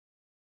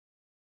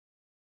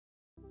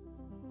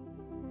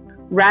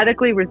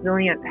Radically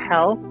resilient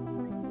health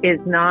is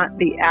not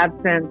the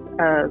absence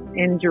of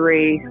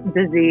injury,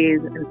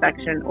 disease,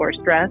 infection, or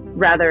stress.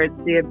 Rather, it's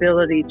the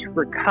ability to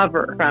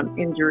recover from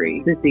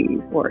injury, disease,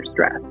 or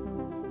stress.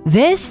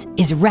 This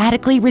is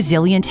Radically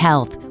Resilient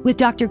Health with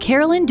Dr.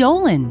 Carolyn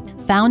Dolan,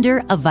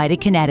 founder of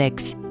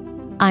VitaKinetics.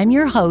 I'm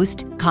your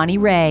host, Connie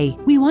Ray.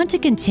 We want to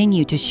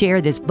continue to share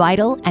this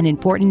vital and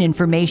important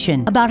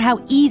information about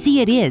how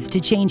easy it is to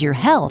change your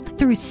health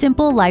through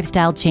simple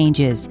lifestyle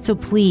changes. So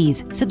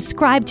please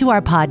subscribe to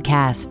our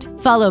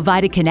podcast. Follow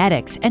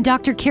VitaKinetics and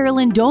Dr.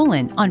 Carolyn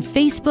Dolan on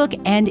Facebook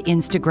and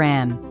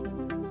Instagram.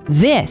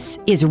 This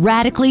is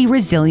Radically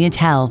Resilient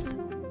Health.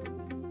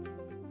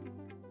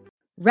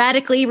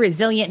 Radically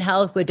Resilient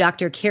Health with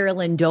Dr.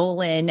 Carolyn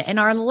Dolan. In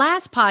our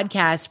last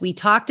podcast, we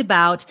talked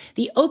about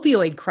the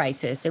opioid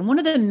crisis. And one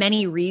of the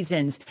many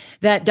reasons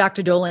that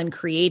Dr. Dolan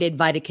created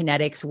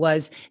VitaKinetics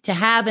was to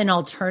have an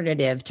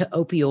alternative to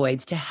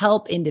opioids to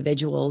help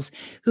individuals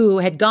who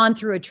had gone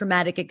through a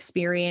traumatic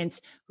experience,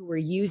 who were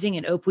using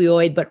an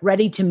opioid, but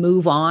ready to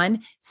move on,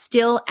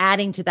 still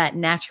adding to that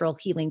natural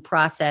healing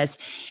process.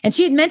 And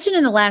she had mentioned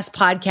in the last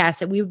podcast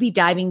that we would be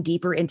diving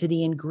deeper into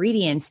the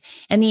ingredients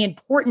and the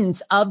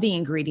importance of the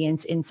ingredients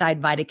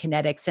inside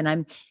VitaKinetics. And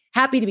I'm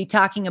happy to be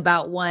talking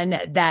about one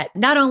that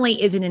not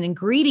only is it an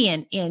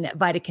ingredient in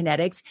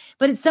VitaKinetics,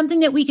 but it's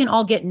something that we can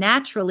all get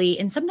naturally.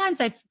 And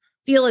sometimes I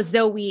feel as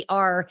though we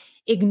are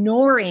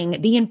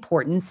ignoring the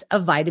importance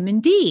of vitamin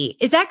D.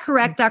 Is that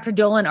correct, Dr.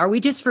 Dolan? Are we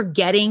just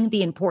forgetting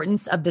the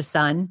importance of the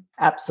sun?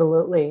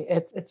 Absolutely.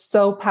 It's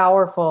so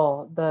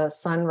powerful, the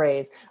sun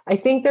rays. I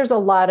think there's a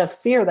lot of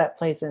fear that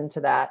plays into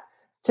that.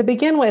 To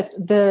begin with,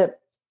 the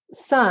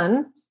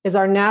sun is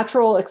our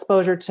natural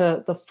exposure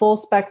to the full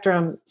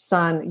spectrum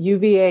sun,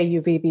 UVA,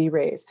 UVB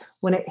rays.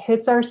 When it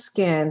hits our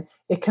skin,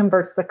 it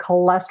converts the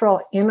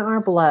cholesterol in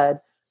our blood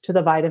to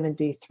the vitamin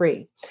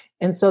D3.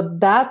 And so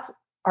that's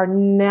our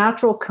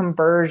natural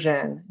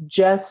conversion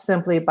just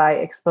simply by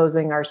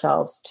exposing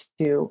ourselves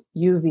to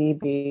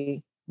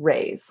UVB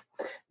rays.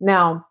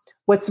 Now,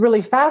 what's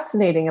really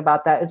fascinating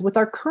about that is with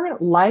our current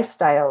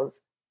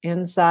lifestyles,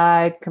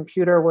 inside,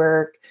 computer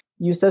work,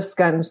 use of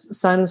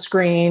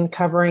sunscreen,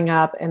 covering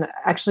up, and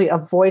actually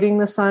avoiding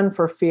the sun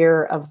for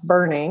fear of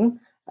burning,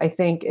 I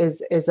think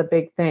is a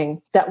big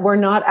thing, that we're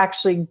not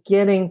actually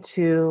getting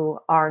to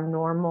our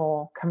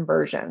normal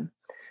conversion.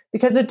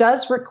 Because it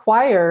does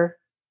require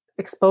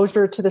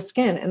exposure to the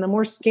skin. And the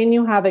more skin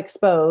you have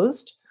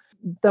exposed,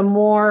 the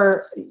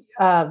more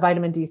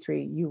vitamin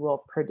D3 you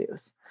will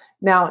produce.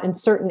 Now, in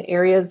certain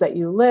areas that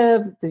you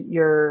live,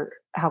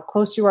 how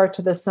close you are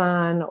to the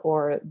sun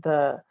or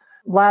the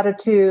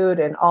latitude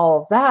and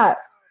all of that,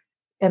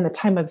 and the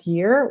time of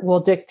year will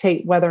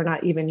dictate whether or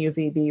not even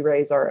UVB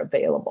rays are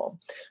available.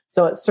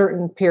 So at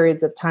certain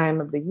periods of time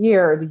of the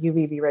year, the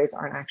UVB rays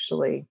aren't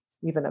actually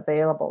even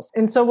available.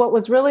 And so what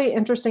was really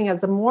interesting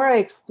is the more I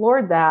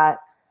explored that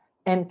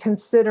and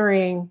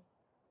considering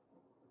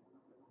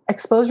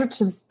exposure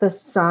to the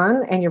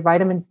sun and your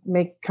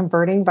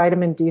converting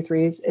vitamin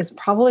D3s is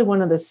probably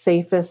one of the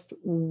safest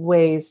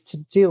ways to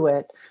do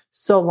it,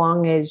 so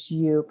long as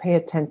you pay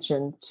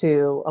attention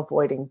to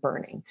avoiding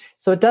burning.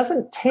 So it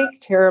doesn't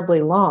take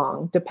terribly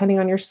long, depending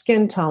on your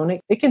skin tone.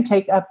 It can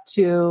take up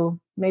to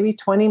maybe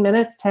 20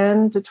 minutes,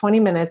 10 to 20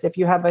 minutes if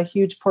you have a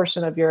huge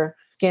portion of your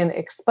skin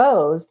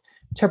exposed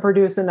to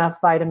produce enough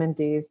vitamin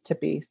D to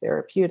be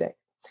therapeutic.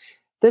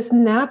 This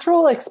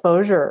natural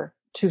exposure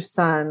to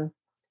sun,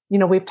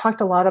 we've talked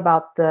a lot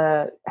about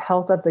the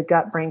health of the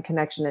gut-brain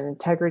connection and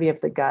integrity of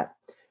the gut.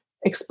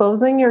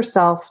 Exposing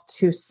yourself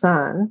to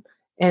sun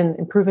and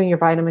improving your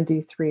vitamin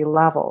D3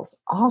 levels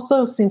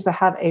also seems to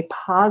have a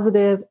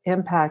positive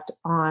impact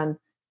on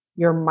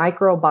your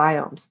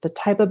microbiomes, the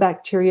type of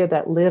bacteria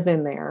that live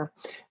in there,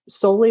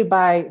 solely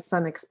by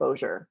sun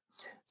exposure.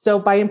 So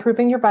by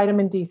improving your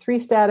vitamin D3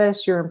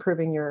 status, you're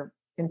improving your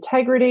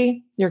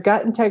integrity, your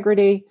gut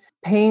integrity,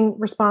 pain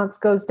response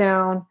goes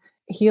down,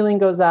 healing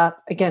goes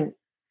up. Again,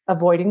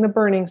 avoiding the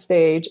burning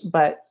stage,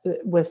 but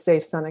with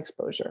safe sun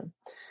exposure.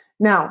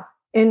 Now,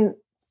 in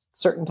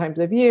certain times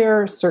of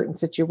year, certain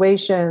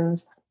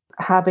situations,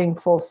 having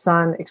full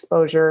sun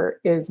exposure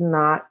is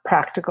not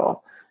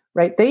practical,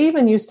 right? They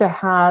even used to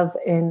have,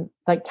 in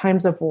like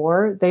times of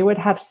war, they would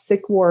have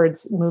sick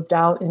wards moved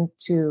out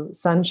into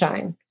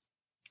sunshine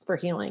for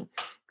healing.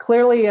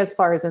 Clearly, as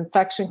far as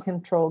infection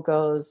control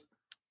goes,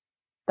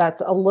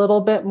 that's a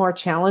little bit more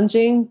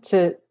challenging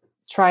to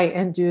try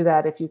and do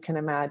that, if you can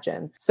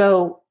imagine.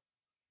 So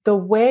the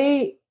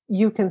way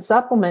you can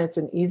supplement, it's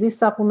an easy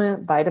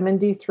supplement, vitamin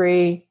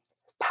D3,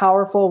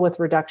 powerful with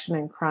reduction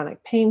in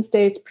chronic pain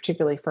states,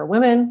 particularly for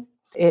women.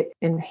 It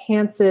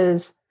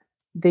enhances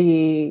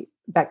the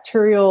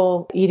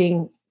bacterial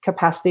eating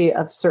capacity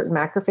of certain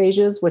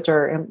macrophages, which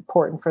are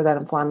important for that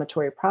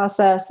inflammatory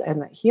process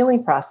and that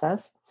healing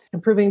process.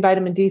 Improving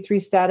vitamin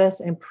D3 status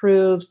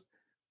improves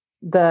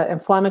the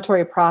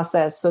inflammatory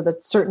process so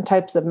that certain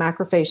types of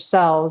macrophage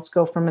cells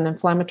go from an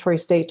inflammatory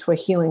state to a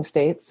healing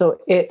state. So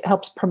it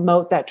helps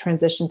promote that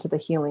transition to the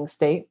healing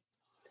state.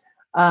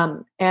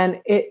 And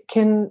it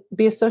can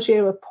be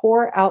associated with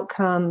poor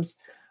outcomes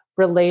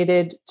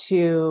related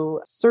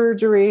to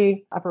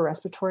surgery, upper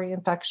respiratory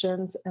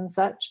infections, and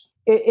such.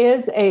 It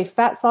is a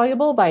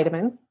fat-soluble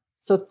vitamin.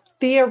 So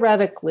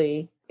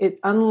theoretically,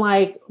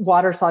 unlike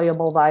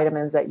water-soluble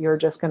vitamins that you're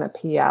just going to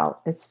pee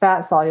out, it's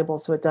fat-soluble,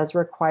 so it does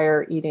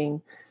require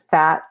eating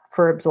fat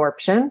for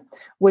absorption,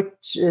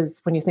 which is,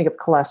 when you think of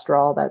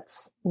cholesterol,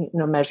 that's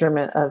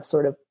measurement of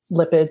sort of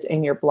lipids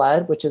in your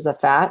blood, which is a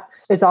fat.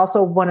 It's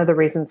also one of the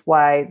reasons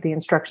why the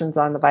instructions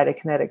on the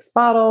Vitakinetics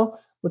bottle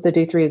with the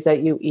D3 is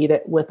that you eat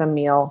it with a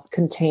meal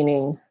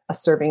containing a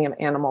serving of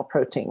animal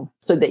protein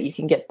so that you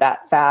can get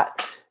that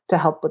fat to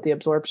help with the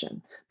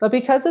absorption. But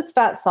because it's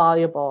fat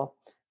soluble,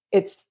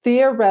 it's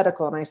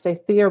theoretical, and I say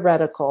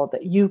theoretical,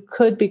 that you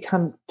could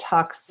become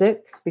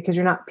toxic because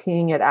you're not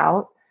peeing it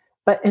out.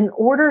 But in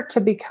order to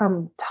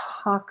become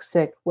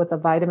toxic with a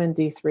vitamin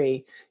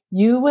D3,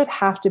 you would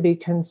have to be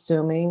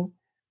consuming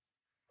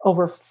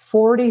over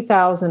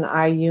 40,000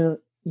 IU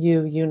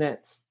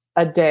units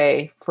a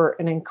day for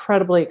an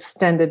incredibly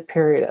extended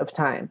period of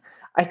time.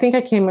 I think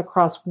I came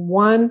across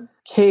one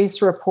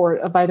case report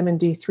of vitamin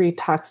D3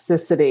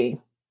 toxicity,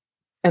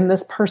 and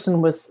this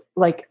person was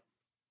like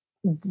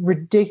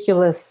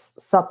ridiculous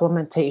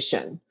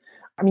supplementation.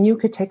 I mean, you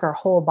could take our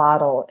whole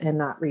bottle and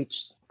not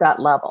reach that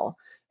level.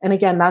 And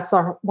again, that's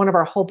one of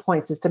our whole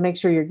points, is to make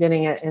sure you're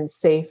getting it in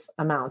safe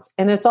amounts.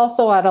 And it's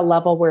also at a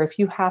level where if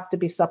you have to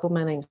be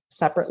supplementing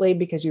separately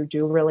because you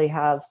do really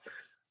have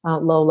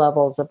low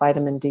levels of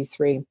vitamin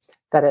D3,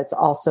 that it's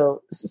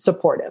also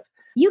supportive.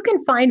 You can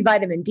find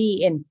vitamin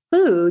D in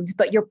foods,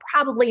 but you're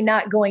probably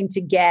not going to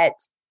get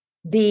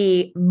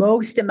the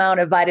most amount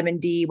of vitamin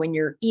D when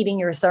you're eating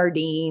your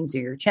sardines or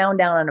you're chowing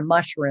down on a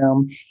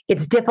mushroom.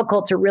 It's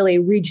difficult to really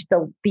reach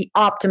the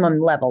optimum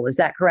level. Is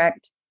that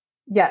correct?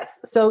 Yes.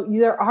 So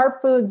there are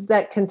foods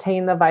that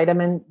contain the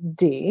vitamin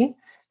D,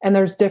 and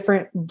there's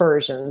different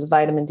versions.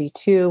 Vitamin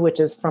D2, which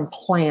is from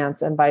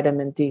plants, and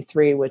vitamin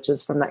D3, which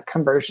is from that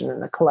conversion in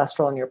the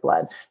cholesterol in your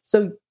blood.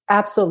 So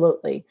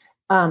absolutely.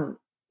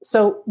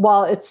 So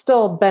while it's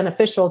still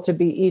beneficial to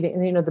be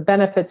eating, the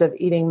benefits of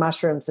eating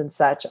mushrooms and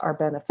such are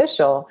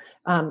beneficial,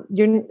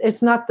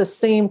 it's not the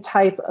same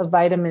type of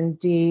vitamin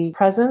D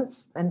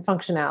presence and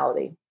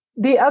functionality.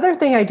 The other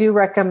thing I do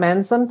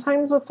recommend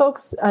sometimes with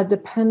folks,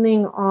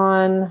 depending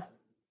on,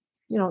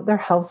 their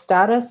health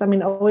status,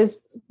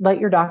 always let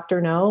your doctor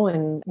know.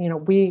 And,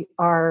 we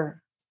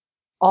are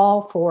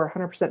all for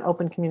 100%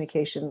 open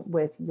communication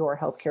with your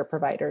healthcare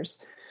providers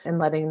and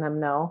letting them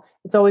know.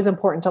 It's always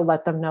important to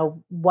let them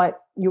know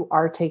what you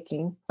are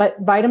taking. But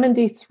vitamin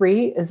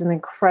D3 is an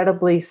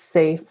incredibly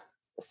safe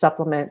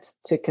supplement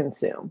to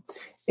consume.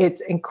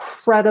 It's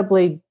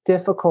incredibly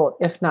difficult,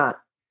 if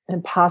not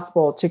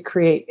impossible, to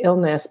create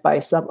illness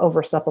by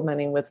over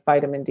supplementing with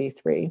vitamin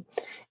D3.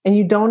 And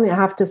you don't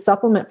have to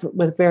supplement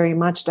with very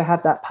much to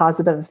have that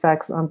positive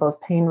effects on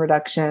both pain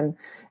reduction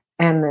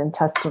and the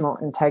intestinal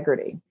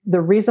integrity.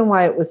 The reason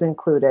why it was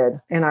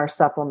included in our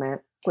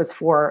supplement was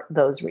for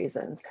those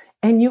reasons.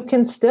 And you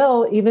can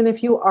still, even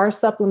if you are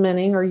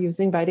supplementing or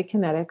using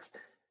Vitakinetics,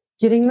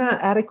 getting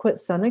that adequate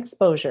sun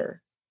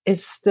exposure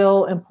is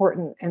still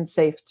important and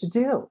safe to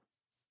do.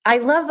 I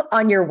love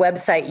on your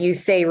website, you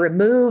say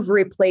remove,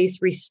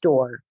 replace,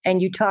 restore. And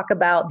you talk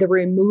about the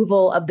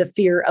removal of the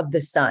fear of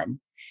the sun.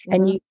 Mm-hmm.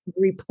 And you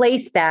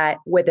replace that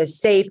with a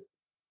safe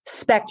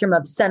spectrum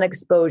of sun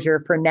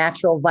exposure for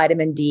natural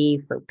vitamin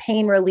D, for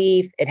pain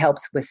relief. It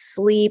helps with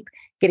sleep,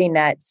 getting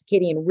that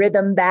circadian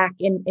rhythm back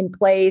in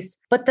place.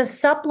 But the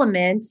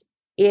supplement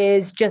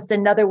is just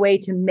another way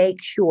to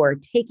make sure,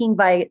 taking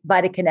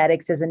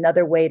Vitakinetics is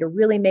another way to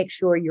really make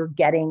sure you're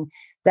getting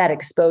that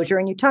exposure.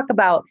 And you talk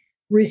about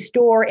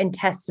restore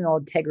intestinal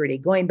integrity,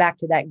 going back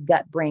to that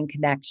gut-brain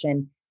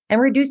connection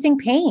and reducing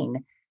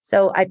pain.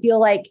 So I feel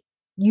like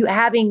you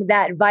having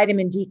that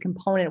vitamin D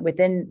component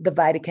within the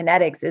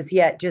Vitakinetics is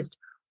yet just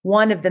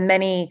one of the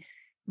many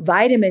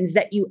vitamins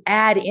that you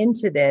add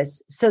into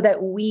this so that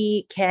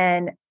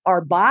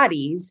our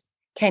bodies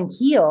can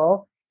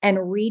heal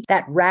and reach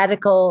that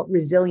radical,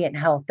 resilient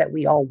health that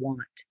we all want.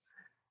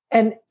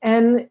 And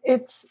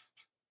it's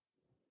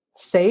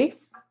safe.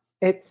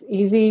 It's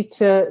easy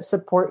to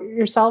support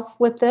yourself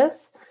with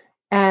this.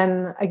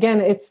 And again,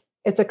 it's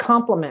a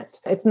complement.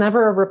 It's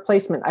never a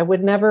replacement. I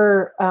would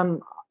never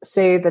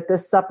say that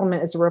this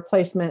supplement is a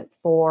replacement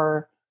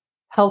for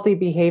healthy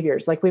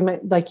behaviors. Like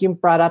you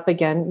brought up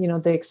again,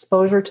 the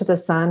exposure to the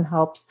sun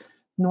helps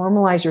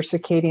normalize your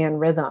circadian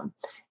rhythm.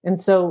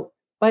 And so,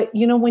 but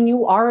when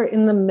you are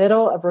in the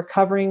middle of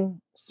recovering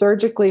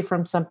surgically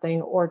from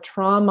something or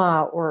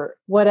trauma or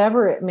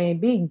whatever it may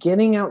be,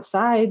 getting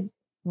outside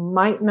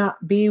might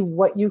not be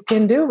what you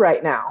can do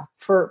right now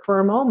for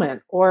a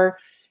moment, or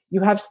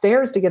you have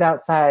stairs to get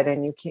outside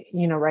and you can't,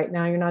 right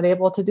now you're not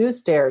able to do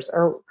stairs,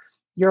 or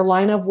your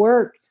line of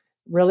work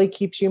really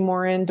keeps you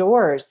more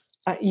indoors.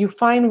 You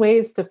find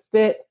ways to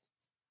fit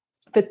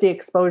the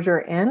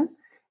exposure in,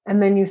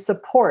 and then you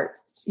support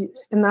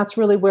and that's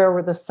really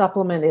where the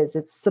supplement is.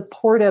 It's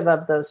supportive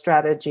of those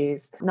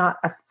strategies, not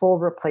a full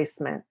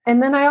replacement.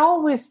 And then I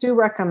always do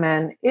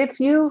recommend, if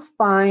you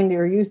find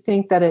or you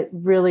think that it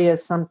really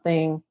is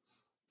something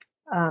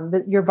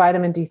that your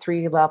vitamin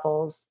D3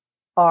 levels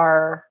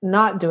are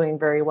not doing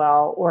very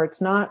well, or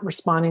it's not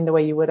responding the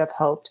way you would have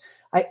hoped,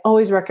 I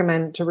always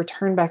recommend to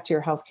return back to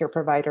your healthcare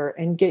provider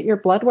and get your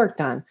blood work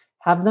done.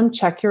 Have them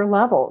check your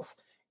levels.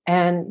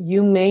 And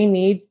you may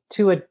need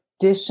to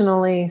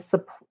additionally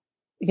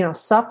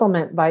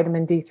supplement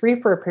vitamin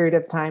D3 for a period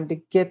of time to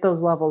get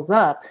those levels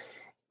up.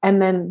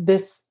 And then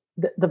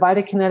the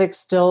Vitakinetics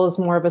still is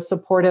more of a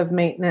supportive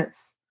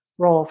maintenance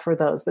role for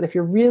those. But if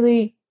you're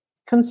really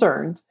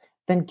concerned,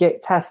 then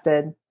get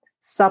tested,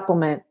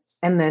 supplement,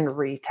 and then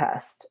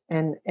retest.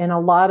 And a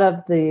lot of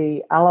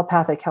the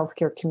allopathic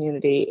healthcare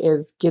community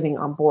is getting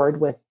on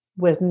board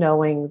with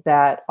knowing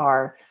that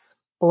our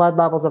blood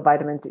levels of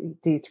vitamin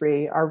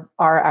D3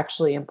 are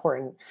actually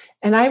important.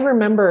 And I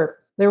remember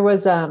there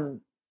was a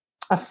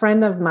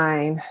friend of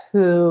mine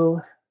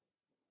who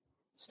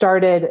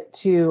started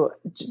to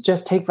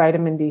just take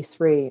vitamin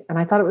D3. And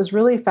I thought it was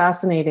really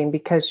fascinating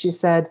because she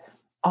said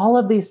all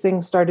of these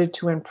things started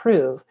to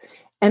improve.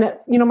 And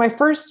my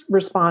first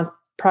response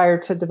prior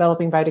to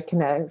developing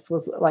Vitakinetics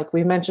was, like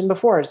we mentioned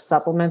before,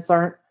 supplements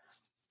aren't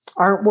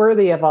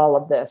worthy of all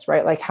of this,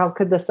 right? Like, how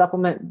could the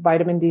supplement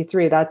vitamin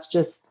D3? That's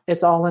just,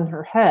 it's all in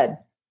her head.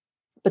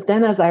 But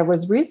then as I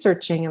was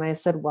researching, and I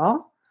said,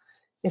 well,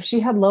 if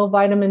she had low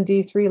vitamin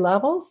D3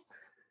 levels,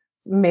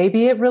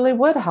 maybe it really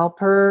would help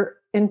her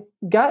in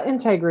gut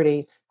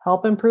integrity,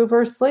 help improve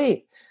her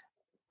sleep,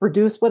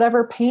 reduce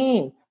whatever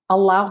pain,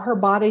 allow her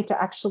body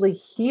to actually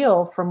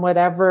heal from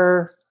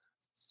whatever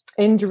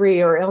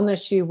injury or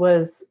illness she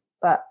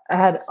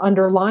had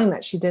underlying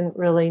that she didn't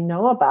really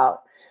know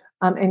about.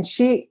 And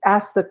she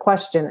asked the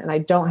question, and I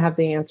don't have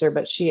the answer,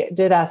 but she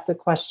did ask the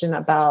question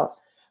about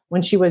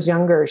when she was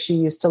younger, she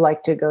used to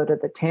like to go to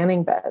the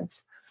tanning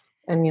beds.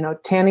 And,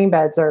 tanning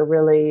beds are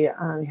really,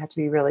 you have to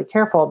be really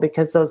careful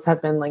because those have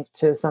been linked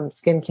to some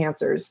skin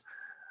cancers.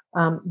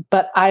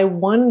 But I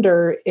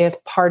wonder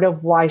if part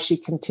of why she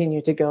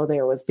continued to go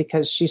there was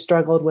because she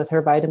struggled with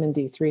her vitamin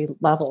D3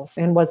 levels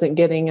and wasn't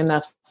getting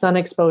enough sun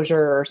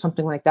exposure or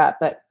something like that.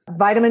 But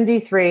vitamin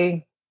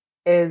D3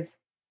 is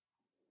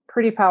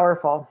pretty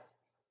powerful.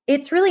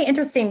 It's really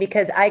interesting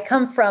because I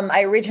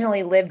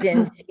originally lived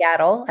in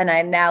Seattle and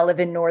I now live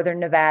in Northern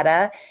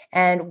Nevada.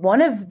 And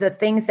one of the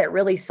things that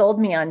really sold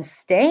me on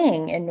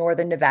staying in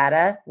Northern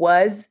Nevada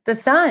was the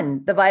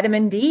sun, the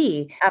vitamin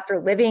D. After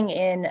living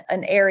in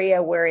an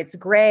area where it's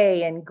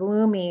gray and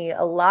gloomy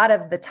a lot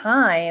of the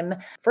time,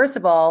 first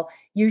of all,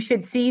 you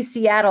should see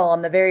Seattle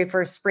on the very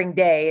first spring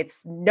day.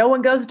 No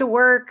one goes to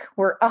work.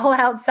 We're all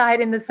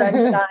outside in the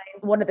sunshine.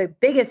 One of the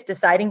biggest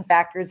deciding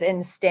factors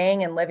in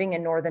staying and living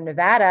in Northern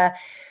Nevada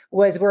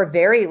was we're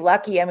very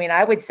lucky. I mean,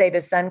 I would say the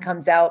sun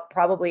comes out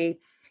probably,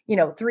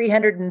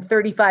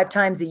 335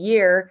 times a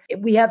year.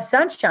 We have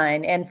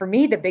sunshine. And for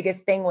me, the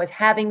biggest thing was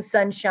having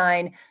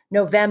sunshine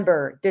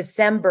November,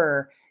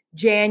 December,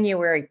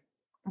 January.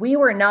 We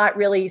were not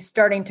really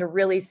starting to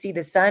really see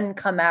the sun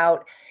come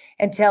out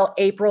until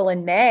April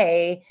and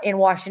May in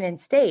Washington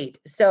State.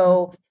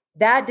 So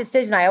that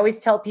decision, I always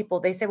tell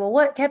people, they say, well,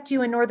 what kept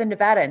you in Northern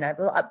Nevada?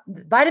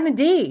 And vitamin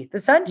D, the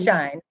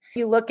sunshine.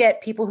 You look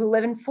at people who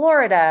live in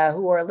Florida,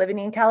 who are living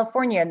in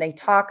California, and they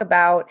talk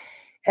about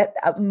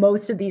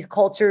most of these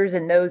cultures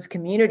and those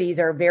communities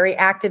are very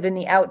active in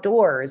the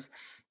outdoors.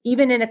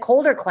 Even in a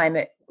colder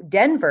climate,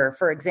 Denver,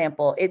 for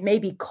example, it may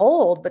be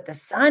cold, but the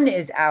sun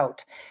is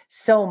out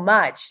so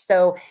much.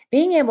 So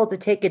being able to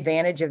take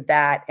advantage of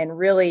that, and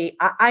really,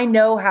 I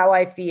know how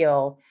I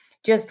feel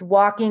just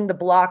walking the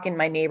block in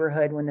my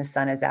neighborhood when the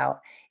sun is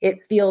out.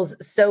 It feels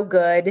so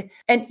good.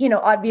 And,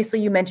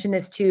 obviously you mentioned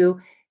this too,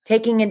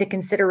 taking into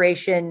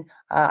consideration,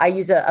 I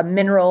use a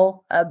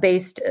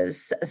mineral-based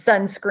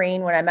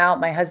sunscreen when I'm out.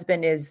 My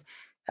husband is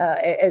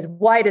as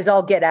white as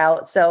all get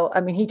out. So,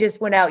 he just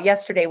went out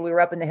yesterday. We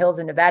were up in the hills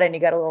in Nevada and he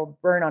got a little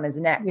burn on his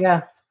neck.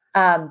 Yeah.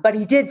 But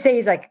he did say,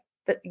 he's like,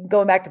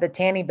 going back to the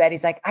tanning bed,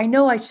 he's like, I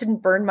know I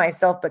shouldn't burn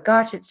myself, but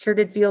gosh, it sure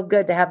did feel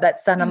good to have that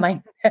sun on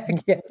my neck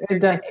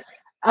yesterday. It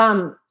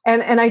does.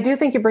 And I do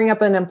think you bring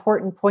up an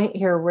important point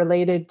here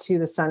related to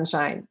the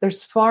sunshine.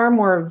 There's far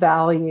more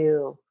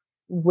value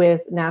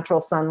with natural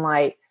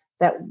sunlight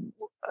that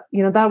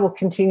will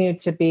continue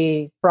to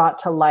be brought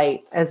to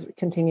light as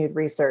continued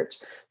research.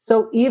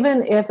 So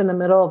even if in the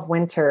middle of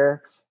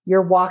winter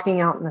you're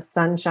walking out in the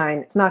sunshine,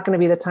 it's not going to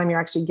be the time you're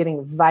actually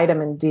getting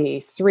vitamin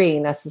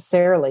D3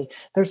 necessarily.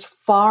 There's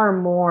far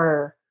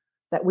more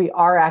that we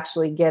are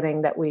actually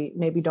getting that we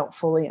maybe don't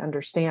fully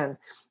understand.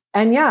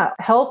 And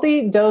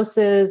healthy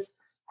doses,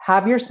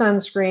 have your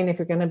sunscreen if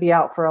you're going to be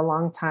out for a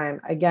long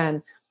time.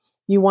 Again,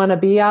 you want to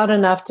be out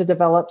enough to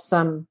develop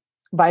some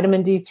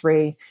vitamin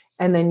D3,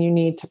 and then you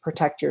need to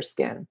protect your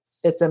skin.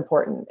 It's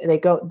important.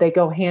 They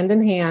go hand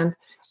in hand,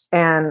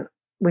 and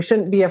we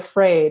shouldn't be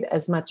afraid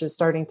as much as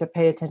starting to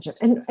pay attention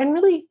and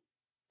really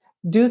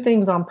do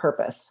things on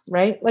purpose,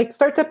 right? Like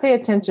start to pay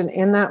attention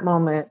in that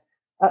moment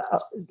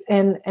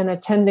and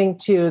attending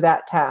to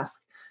that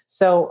task.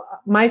 So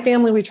my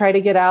family, we try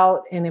to get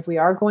out. And if we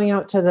are going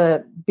out to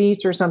the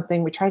beach or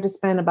something, we try to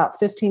spend about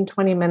 15,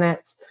 20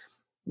 minutes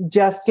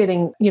just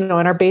getting, in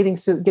our bathing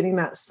suit, getting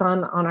that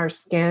sun on our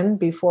skin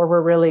before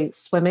we're really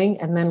swimming.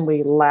 And then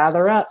we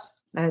lather up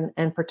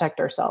and protect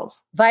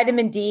ourselves.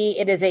 Vitamin D,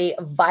 it is a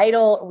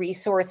vital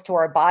resource to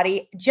our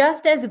body,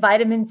 just as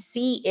vitamin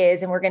C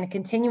is. And we're going to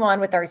continue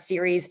on with our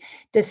series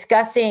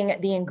discussing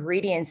the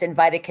ingredients in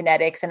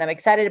Vitakinetics. And I'm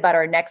excited about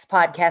our next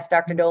podcast,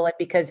 Dr. Dolan,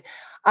 because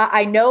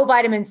I know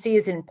vitamin C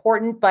is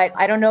important, but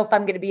I don't know if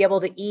I'm going to be able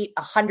to eat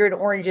 100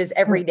 oranges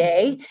every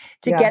day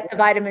to get the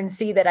vitamin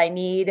C that I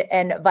need.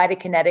 And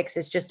Vitakinetics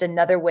is just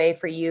another way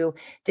for you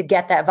to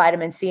get that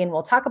vitamin C. And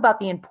we'll talk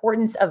about the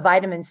importance of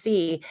vitamin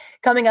C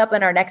coming up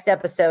in our next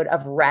episode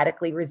of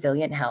Radically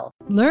Resilient Health.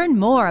 Learn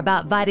more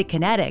about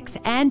Vitakinetics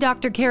and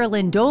Dr.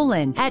 Carolyn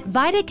Dolan at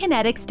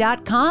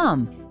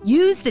Vitakinetics.com.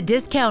 Use the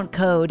discount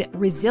code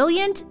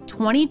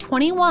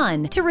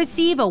RESILIENT2021 to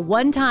receive a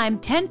one-time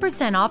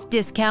 10% off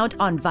discount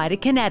on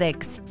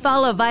Vitakinetics.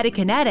 Follow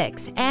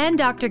Vitakinetics and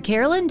Dr.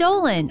 Carolyn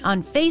Dolan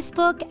on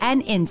Facebook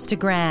and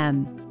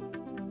Instagram.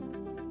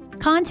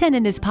 Content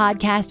in this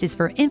podcast is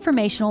for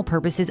informational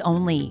purposes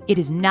only. It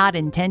is not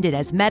intended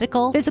as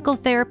medical, physical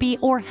therapy,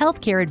 or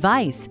healthcare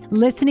advice.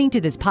 Listening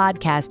to this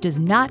podcast does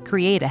not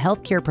create a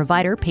healthcare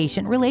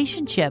provider-patient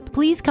relationship.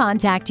 Please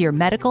contact your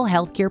medical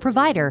healthcare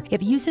provider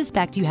if you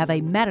suspect you have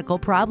a medical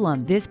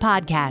problem. This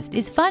podcast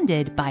is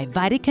funded by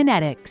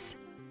Vitakinetics.